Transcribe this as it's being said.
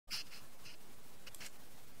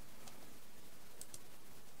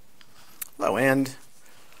Hello, and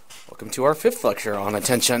welcome to our fifth lecture on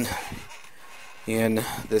attention in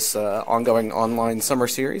this ongoing online summer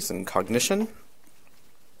series in Cognition.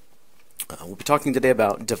 We'll be talking today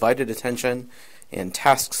about divided attention and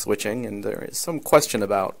task switching, and there is some question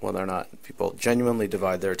about whether or not people genuinely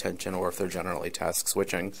divide their attention or if they're generally task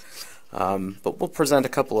switching. But we'll present a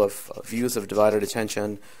couple of views of divided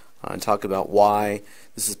attention and talk about why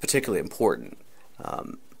this is particularly important.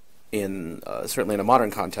 Certainly in a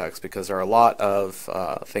modern context, because there are a lot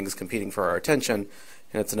of things competing for our attention,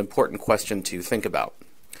 and it's an important question to think about.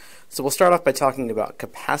 So we'll start off by talking about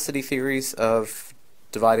capacity theories of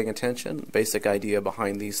dividing attention. The basic idea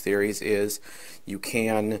behind these theories is you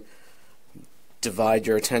can divide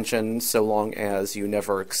your attention so long as you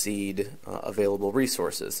never exceed available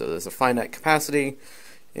resources. So there's a finite capacity,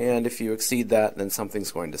 and if you exceed that, then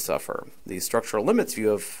something's going to suffer. The structural limits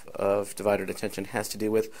view of divided attention has to do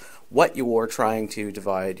with what you are trying to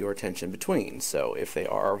divide your attention between. So if they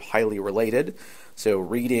are highly related, so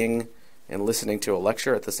reading and listening to a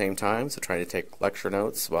lecture at the same time, so trying to take lecture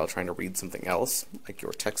notes while trying to read something else, like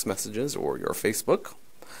your text messages or your Facebook,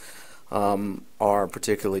 are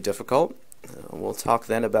particularly difficult. We'll talk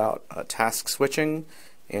then about task switching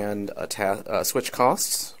and switch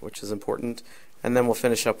costs, which is important. And then we'll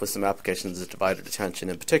finish up with some applications of divided attention.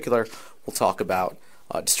 In particular, we'll talk about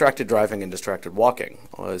distracted driving and distracted walking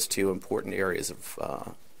as two important areas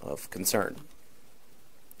of concern.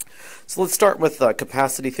 So let's start with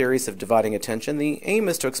capacity theories of dividing attention. The aim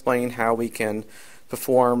is to explain how we can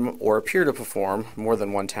perform or appear to perform more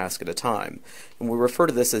than one task at a time. And we refer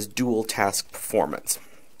to this as dual task performance.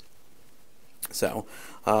 So,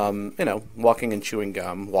 walking and chewing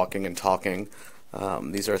gum, walking and talking,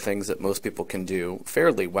 these are things that most people can do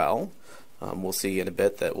fairly well. We'll see in a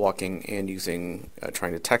bit that walking and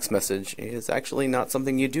trying to text message is actually not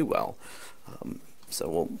something you do well.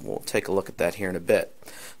 So we'll take a look at that here in a bit.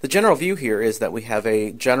 The general view here is that we have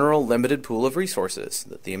a general limited pool of resources,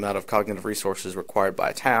 that the amount of cognitive resources required by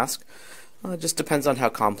a task just depends on how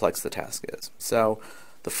complex the task is. So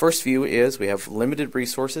the first view is we have limited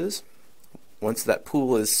resources. Once that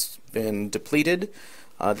pool has been depleted,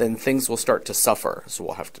 then things will start to suffer. So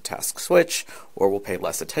we'll have to task switch, or we'll pay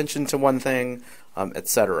less attention to one thing,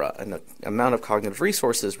 etc. And the amount of cognitive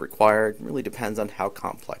resources required really depends on how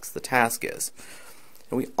complex the task is.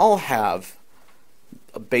 And we all have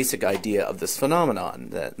a basic idea of this phenomenon,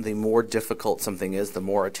 that the more difficult something is, the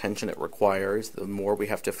more attention it requires, the more we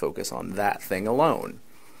have to focus on that thing alone.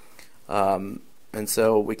 And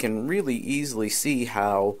so we can really easily see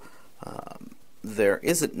how there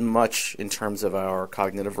isn't much in terms of our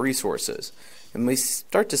cognitive resources. And we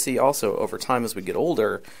start to see also over time as we get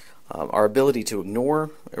older, our ability to ignore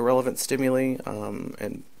irrelevant stimuli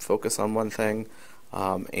and focus on one thing,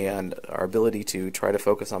 and our ability to try to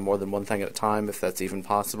focus on more than one thing at a time, if that's even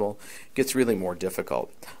possible, gets really more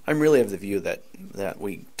difficult. I'm really of the view that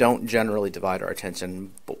we don't generally divide our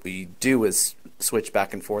attention. What we do is switch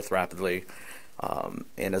back and forth rapidly,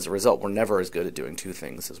 and as a result, we're never as good at doing two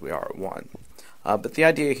things as we are at one. But the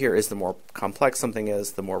idea here is the more complex something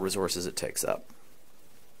is, the more resources it takes up.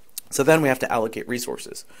 So then we have to allocate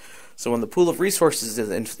resources. So when the pool of resources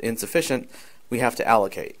is insufficient, we have to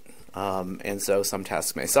allocate. And so some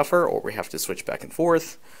tasks may suffer, or we have to switch back and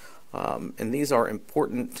forth. And these are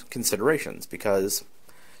important considerations, because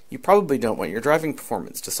you probably don't want your driving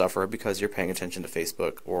performance to suffer because you're paying attention to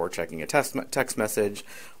Facebook or checking a text message,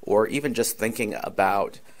 or even just thinking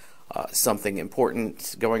about something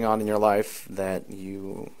important going on in your life that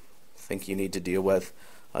you think you need to deal with.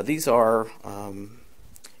 These are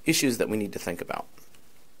issues that we need to think about.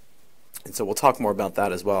 And so we'll talk more about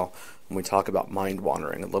that as well when we talk about mind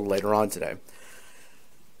wandering a little later on today.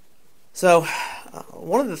 So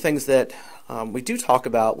one of the things that we do talk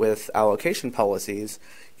about with allocation policies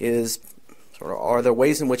is are there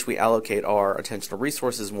ways in which we allocate our attentional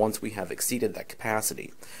resources once we have exceeded that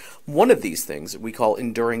capacity. One of these things we call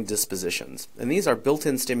enduring dispositions, and these are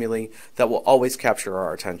built-in stimuli that will always capture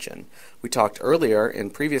our attention. We talked earlier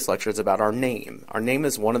in previous lectures about our name. Our name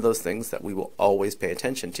is one of those things that we will always pay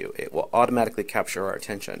attention to. It will automatically capture our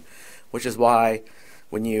attention, which is why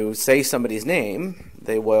when you say somebody's name,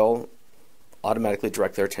 they will automatically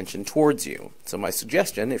direct their attention towards you. So my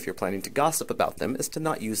suggestion, if you're planning to gossip about them, is to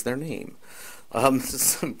not use their name.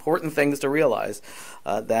 Some important things to realize,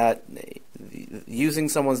 that using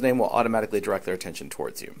someone's name will automatically direct their attention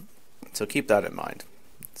towards you. So keep that in mind.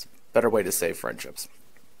 It's a better way to save friendships.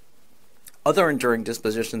 Other enduring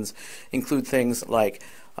dispositions include things like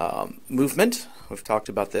movement. We've talked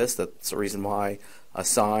about this. That's the reason why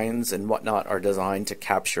signs and whatnot are designed to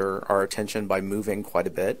capture our attention by moving quite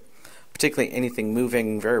a bit. particularly anything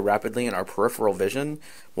moving very rapidly in our peripheral vision,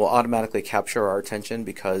 will automatically capture our attention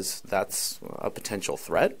because that's a potential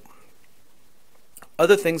threat.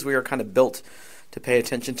 Other things we are kind of built to pay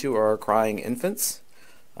attention to are crying infants.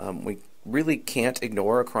 We really can't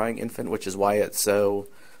ignore a crying infant, which is why it's so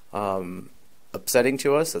upsetting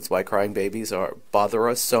to us. That's why crying babies bother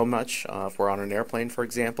us so much if we're on an airplane, for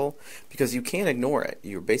example, because you can't ignore it.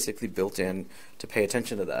 You're basically built in to pay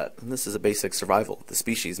attention to that. And this is a basic survival of the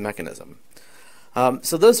species mechanism.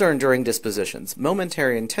 So those are enduring dispositions.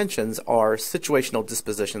 Momentary intentions are situational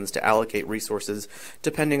dispositions to allocate resources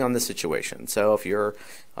depending on the situation. So if you're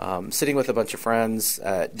sitting with a bunch of friends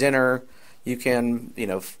at dinner, you can,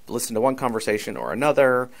 listen to one conversation or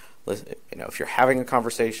another. If you're having a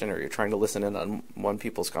conversation or you're trying to listen in on one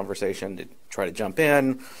people's conversation to try to jump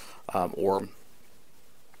in or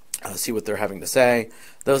see what they're having to say,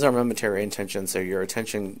 those are momentary intentions. So your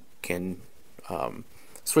attention can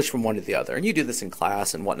switch from one to the other. And you do this in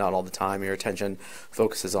class and whatnot all the time. Your attention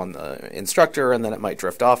focuses on the instructor, and then it might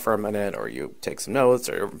drift off for a minute, or you take some notes,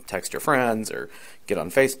 or text your friends, or get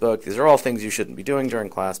on Facebook. These are all things you shouldn't be doing during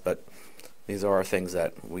class, but these are things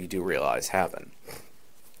that we do realize happen.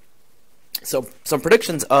 So some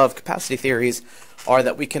predictions of capacity theories are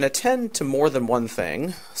that we can attend to more than one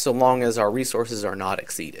thing so long as our resources are not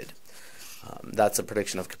exceeded. That's a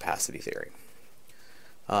prediction of capacity theory.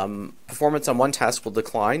 Performance on one task will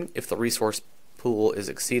decline if the resource pool is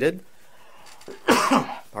exceeded.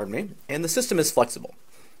 Pardon me. And the system is flexible.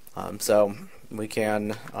 So we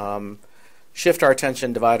can shift our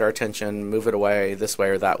attention, divide our attention, move it away this way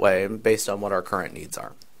or that way based on what our current needs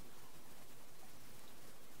are.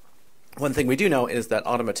 One thing we do know is that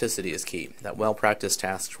automaticity is key, that well-practiced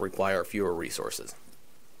tasks require fewer resources.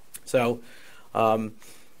 So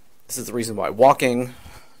this is the reason why walking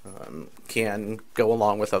can go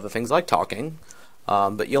along with other things like talking,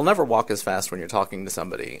 but you'll never walk as fast when you're talking to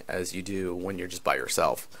somebody as you do when you're just by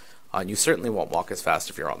yourself. You certainly won't walk as fast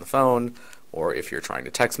if you're on the phone or if you're trying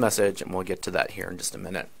to text message, and we'll get to that here in just a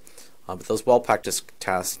minute. But those well-practiced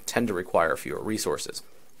tasks tend to require fewer resources.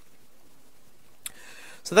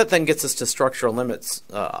 So that then gets us to structural limits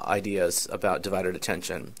ideas about divided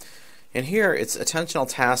attention. And here it's attentional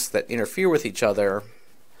tasks that interfere with each other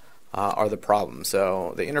are the problem.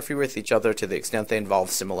 So they interfere with each other to the extent they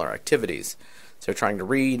involve similar activities. So trying to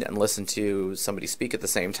read and listen to somebody speak at the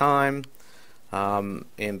same time.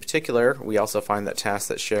 In particular, we also find that tasks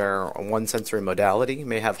that share one sensory modality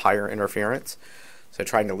may have higher interference. So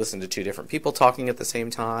trying to listen to two different people talking at the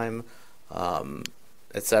same time,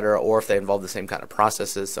 etc., or if they involve the same kind of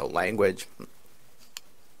processes, so language.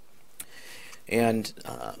 And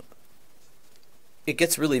it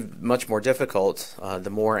gets really much more difficult the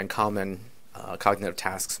more in common cognitive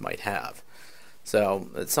tasks might have. So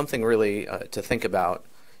it's something really to think about,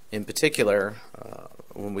 in particular,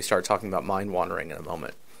 when we start talking about mind wandering in a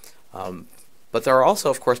moment. But there are also,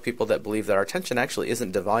 of course, people that believe that our attention actually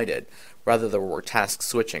isn't divided, rather that we're task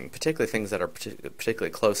switching, particularly things that are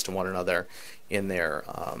particularly close to one another in their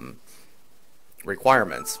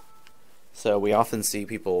requirements. So we often see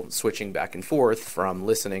people switching back and forth from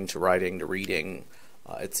listening to writing to reading,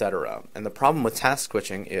 etc. And the problem with task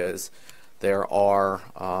switching is there are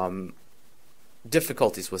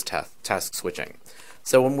difficulties with task switching.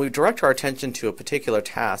 So when we direct our attention to a particular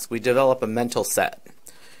task, we develop a mental set.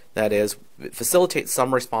 That is, it facilitates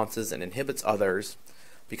some responses and inhibits others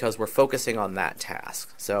because we're focusing on that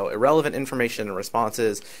task. So irrelevant information and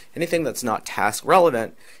responses, anything that's not task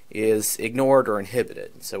relevant, is ignored or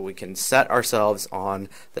inhibited. So we can set ourselves on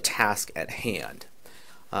the task at hand.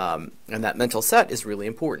 And that mental set is really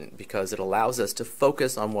important because it allows us to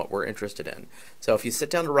focus on what we're interested in. So if you sit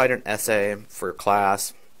down to write an essay for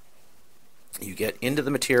class, you get into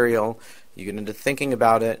the material, you get into thinking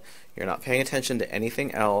about it, you're not paying attention to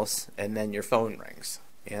anything else, and then your phone rings.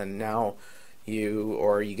 And now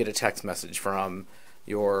you get a text message from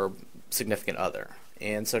your significant other.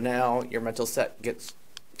 And so now your mental set gets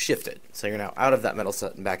shifted. So you're now out of that mental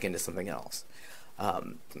set and back into something else.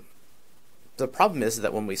 The problem is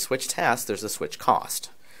that when we switch tasks, there's a switch cost.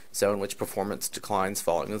 So in which performance declines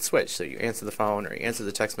following the switch. So you answer the phone or you answer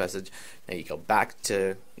the text message, and you go back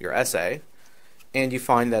to your essay, and you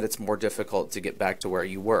find that it's more difficult to get back to where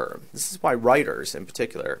you were. This is why writers, in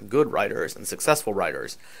particular, good writers and successful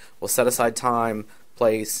writers, will set aside time,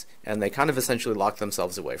 place, and they kind of essentially lock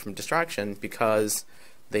themselves away from distraction because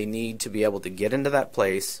they need to be able to get into that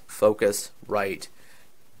place, focus, write,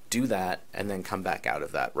 do that, and then come back out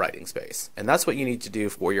of that writing space. And that's what you need to do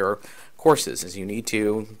for your courses, is you need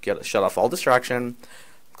to shut off all distraction,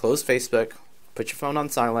 close Facebook, put your phone on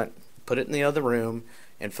silent, put it in the other room,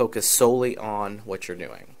 and focus solely on what you're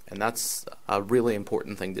doing. And that's a really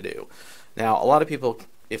important thing to do. Now, a lot of people,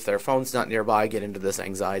 if their phone's not nearby, get into this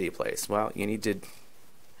anxiety place. Well, you need to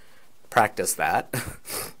practice that.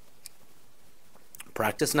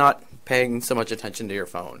 Practice not paying so much attention to your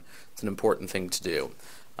phone. It's an important thing to do.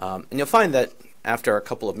 And you'll find that after a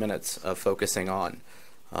couple of minutes of focusing on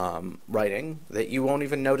writing, that you won't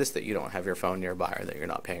even notice that you don't have your phone nearby or that you're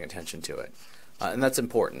not paying attention to it. And that's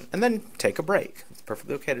important. And then take a break. It's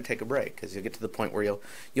perfectly okay to take a break, because you'll get to the point where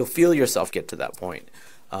you'll feel yourself get to that point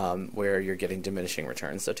where you're getting diminishing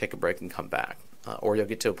returns. So take a break and come back. Or you'll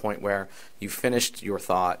get to a point where you've finished your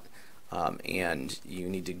thought and you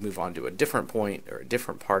need to move on to a different point or a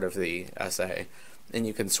different part of the essay, and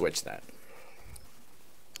you can switch that.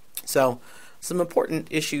 So, some important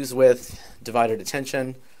issues with divided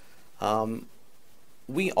attention.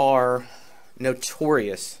 We are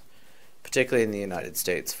notorious, particularly in the United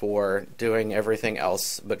States, for doing everything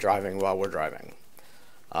else but driving while we're driving.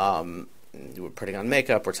 We're putting on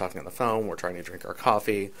makeup, we're talking on the phone, we're trying to drink our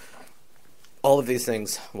coffee, all of these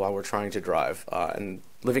things while we're trying to drive. And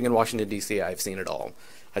living in Washington, D.C., I've seen it all.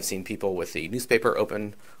 I've seen people with the newspaper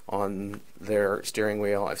open on their steering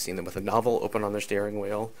wheel. I've seen them with a novel open on their steering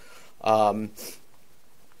wheel. And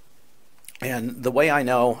the way I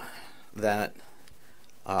know that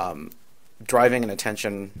driving and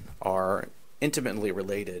attention are intimately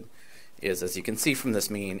related is, as you can see from this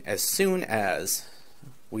meme, as soon as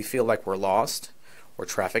we feel like we're lost, or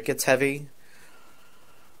traffic gets heavy,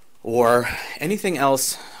 or anything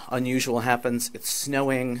else unusual happens, it's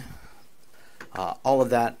snowing, all of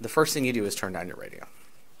that, the first thing you do is turn down your radio.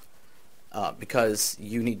 Because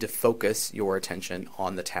you need to focus your attention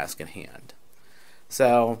on the task at hand.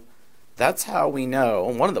 So that's how we know,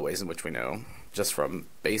 one of the ways in which we know, just from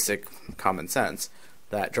basic common sense,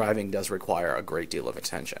 that driving does require a great deal of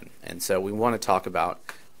attention. And so we want to talk about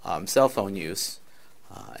cell phone use,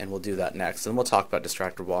 and we'll do that next. And we'll talk about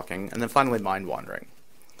distracted walking, and then finally mind wandering.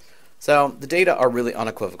 So the data are really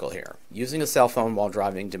unequivocal here. Using a cell phone while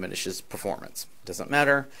driving diminishes performance. It doesn't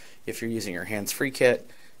matter if you're using your hands-free kit,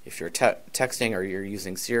 if you're texting, or you're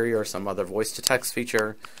using Siri or some other voice-to-text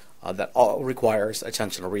feature, that all requires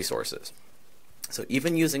attentional resources. So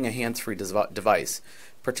even using a hands-free device,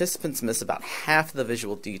 participants miss about half the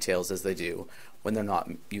visual details as they do when they're not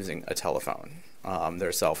using a telephone,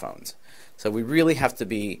 their cell phones. So we really have to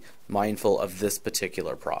be mindful of this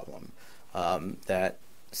particular problem, that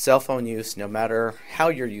cell phone use, no matter how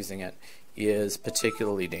you're using it, is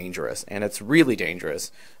particularly dangerous. And it's really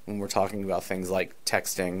dangerous when we're talking about things like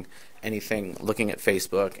texting, anything looking at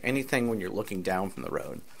Facebook, anything when you're looking down from the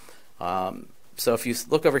road. So if you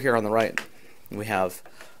look over here on the right, we have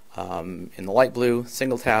in the light blue,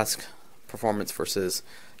 single task performance versus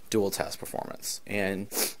dual task performance. And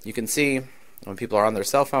you can see when people are on their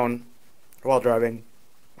cell phone while driving,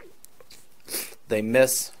 they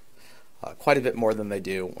miss quite a bit more than they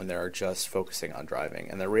do when they're just focusing on driving,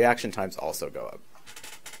 and their reaction times also go up.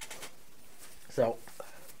 So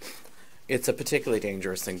it's a particularly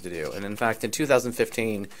dangerous thing to do. And in fact, in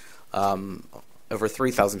 2015, over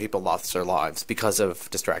 3,000 people lost their lives because of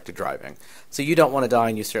distracted driving. So you don't want to die,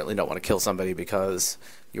 and you certainly don't want to kill somebody because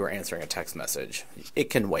you are answering a text message.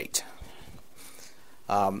 It can wait.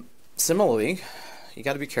 Similarly, you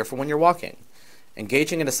got to be careful when you're walking.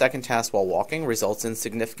 Engaging in a second task while walking results in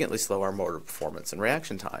significantly slower motor performance and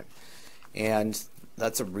reaction time. And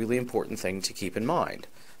that's a really important thing to keep in mind,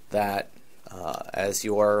 that as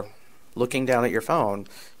you're looking down at your phone,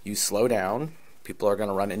 you slow down, people are going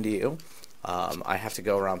to run into you. I have to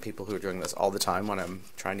go around people who are doing this all the time when I'm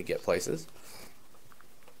trying to get places.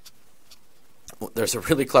 There's a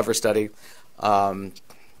really clever study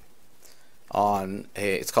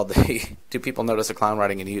it's called Do People Notice a Clown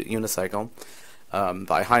Riding a Unicycle?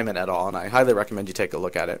 By Hyman et al., and I highly recommend you take a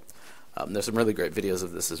look at it. There's some really great videos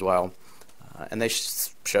of this as well. And they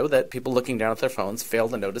show that people looking down at their phones fail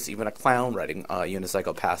to notice even a clown riding a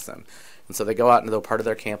unicycle past them. And so they go out into the part of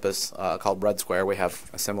their campus called Red Square. We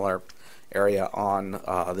have a similar area on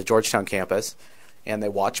the Georgetown campus. And they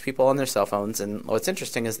watch people on their cell phones. And what's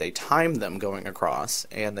interesting is they timed them going across,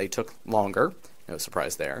 and they took longer. No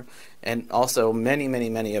surprise there. And also, many, many,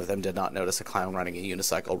 many of them did not notice a clown riding a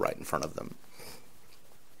unicycle right in front of them.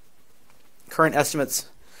 Current estimates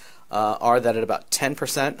are that at about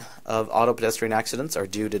 10% of auto pedestrian accidents are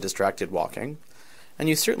due to distracted walking, and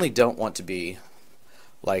you certainly don't want to be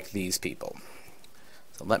like these people.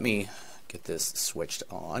 So let me get this switched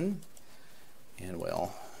on, and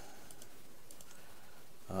we'll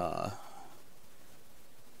do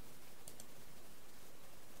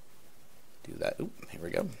that. Oop, here we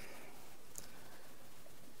go.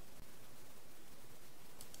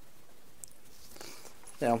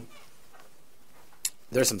 Now,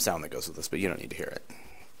 there's some sound that goes with this, but you don't need to hear it.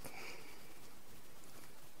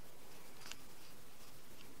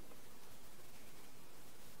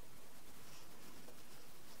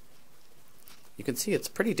 You can see it's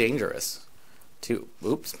pretty dangerous to,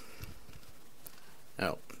 oops.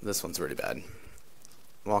 Oh, this one's really bad.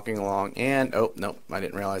 Walking along, and, oh, nope, I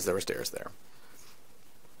didn't realize there were stairs there.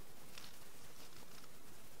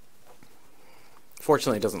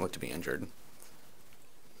 Fortunately, it doesn't look to be injured.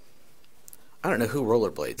 I don't know who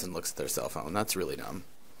rollerblades and looks at their cell phone. That's really dumb.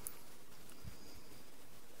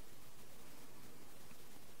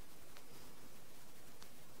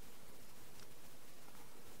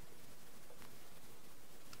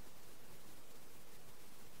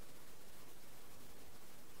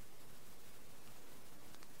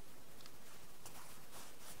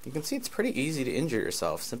 You can see it's pretty easy to injure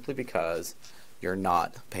yourself simply because you're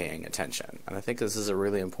not paying attention. And I think this is a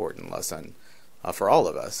really important lesson for all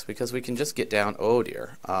of us, because we can just get down, oh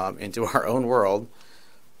dear, into our own world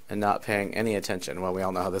and not paying any attention. Well, we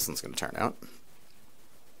all know how this one's going to turn out.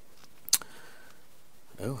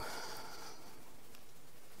 Oh.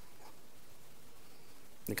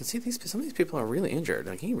 You can see some of these people are really injured.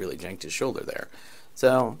 Like, he really janked his shoulder there.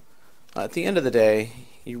 So at the end of the day,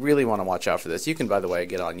 you really want to watch out for this. You can, by the way,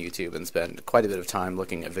 get on YouTube and spend quite a bit of time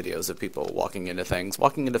looking at videos of people walking into things,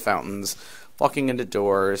 walking into fountains, walking into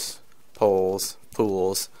doors, poles,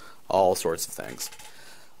 pools, all sorts of things.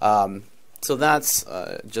 So that's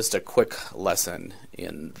just a quick lesson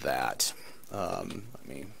in that. Let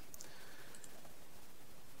me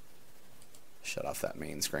shut off that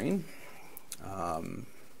main screen.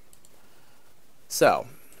 So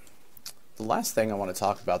the last thing I want to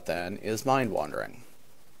talk about then is mind wandering.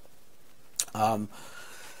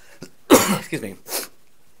 Excuse me.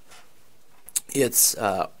 It's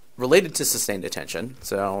related to sustained attention,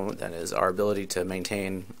 so that is our ability to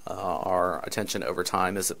maintain our attention over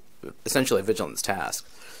time is essentially a vigilance task.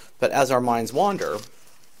 But as our minds wander,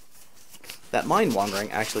 that mind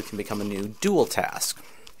wandering actually can become a new dual task.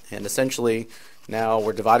 And essentially, now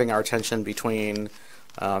we're dividing our attention between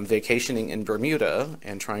vacationing in Bermuda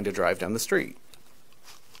and trying to drive down the street.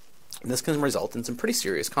 And this can result in some pretty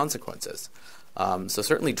serious consequences. So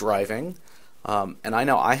certainly driving, and I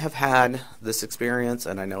know I have had this experience,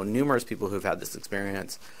 and I know numerous people who have had this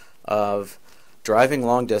experience of driving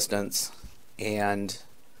long distance, and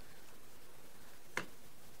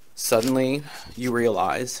suddenly you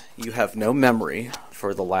realize you have no memory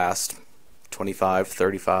for the last 25,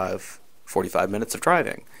 35, 45 minutes of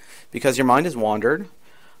driving, because your mind has wandered,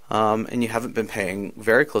 and you haven't been paying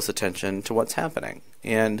very close attention to what's happening.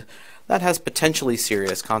 And that has potentially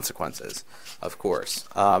serious consequences, of course.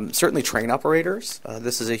 Certainly train operators,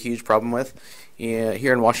 this is a huge problem with.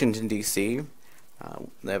 Here in Washington, D.C.,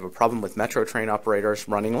 they have a problem with metro train operators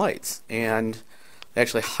running lights. And they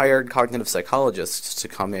actually hired cognitive psychologists to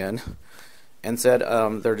come in and said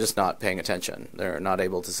they're just not paying attention. They're not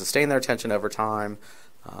able to sustain their attention over time,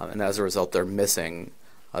 and as a result, they're missing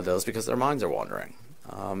those because their minds are wandering.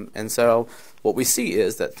 And so what we see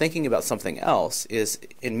is that thinking about something else is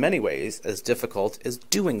in many ways as difficult as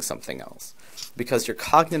doing something else, because your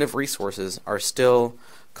cognitive resources are still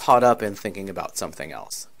caught up in thinking about something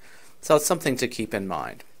else. So it's something to keep in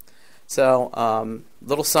mind. So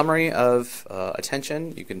little summary of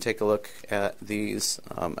attention. You can take a look at these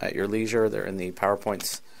at your leisure. They're in the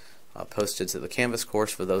PowerPoints posted to the Canvas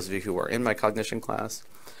course for those of you who are in my Cognition class.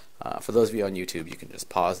 For those of you on YouTube, you can just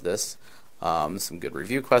pause this. Some good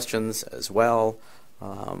review questions as well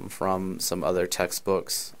from some other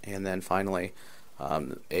textbooks, and then finally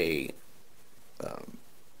a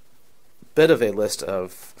bit of a list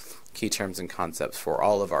of key terms and concepts for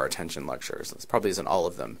all of our attention lectures. This probably isn't all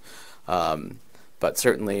of them, but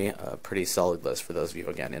certainly a pretty solid list for those of you,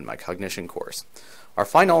 again, in my Cognition course. Our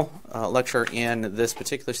final lecture in this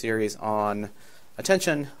particular series on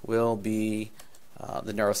attention will be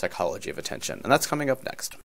the neuropsychology of attention, and that's coming up next.